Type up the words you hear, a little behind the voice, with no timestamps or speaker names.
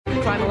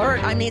Crime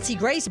Alert. I'm Nancy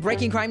Grace.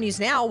 Breaking crime news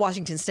now.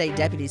 Washington State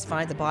deputies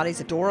find the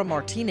bodies of Dora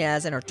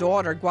Martinez and her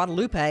daughter,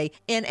 Guadalupe,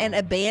 in an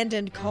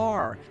abandoned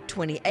car.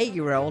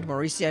 28-year-old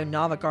Mauricio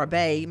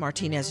Navagarbe,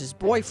 Martinez's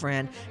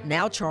boyfriend,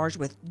 now charged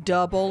with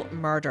double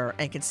murder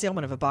and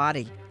concealment of a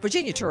body.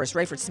 Virginia tourist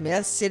Rayford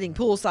Smith sitting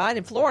poolside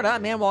in Florida. A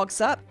man walks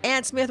up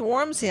and Smith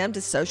warns him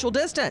to social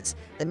distance.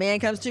 The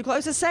man comes too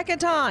close a second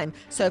time,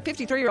 so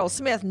 53-year-old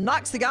Smith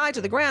knocks the guy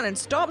to the ground and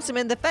stomps him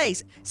in the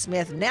face.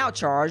 Smith now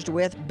charged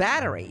with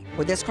battery.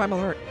 With this Crime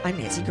Alert, I'm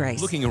Nancy Grace.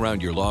 Looking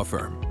around your law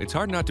firm, it's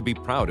hard not to be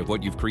proud of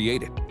what you've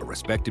created. A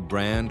respected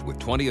brand with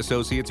 20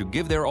 associates who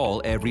give their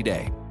all every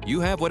day. You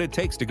have what it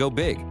takes to go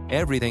big.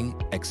 Everything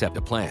except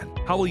a plan.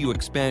 How will you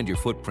expand your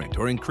footprint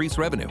or increase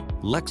revenue?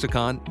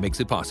 Lexicon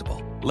makes it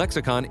possible.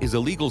 Lexicon is a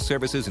legal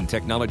services and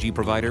technology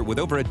provider with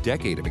over a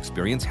decade of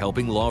experience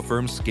helping law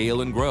firms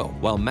scale and grow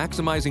while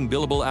maximizing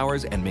billable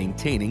hours and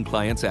maintaining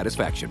client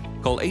satisfaction.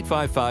 Call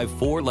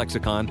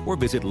 855-4-LEXICON or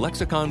visit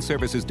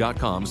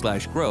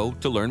lexiconservices.com/grow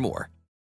to learn more.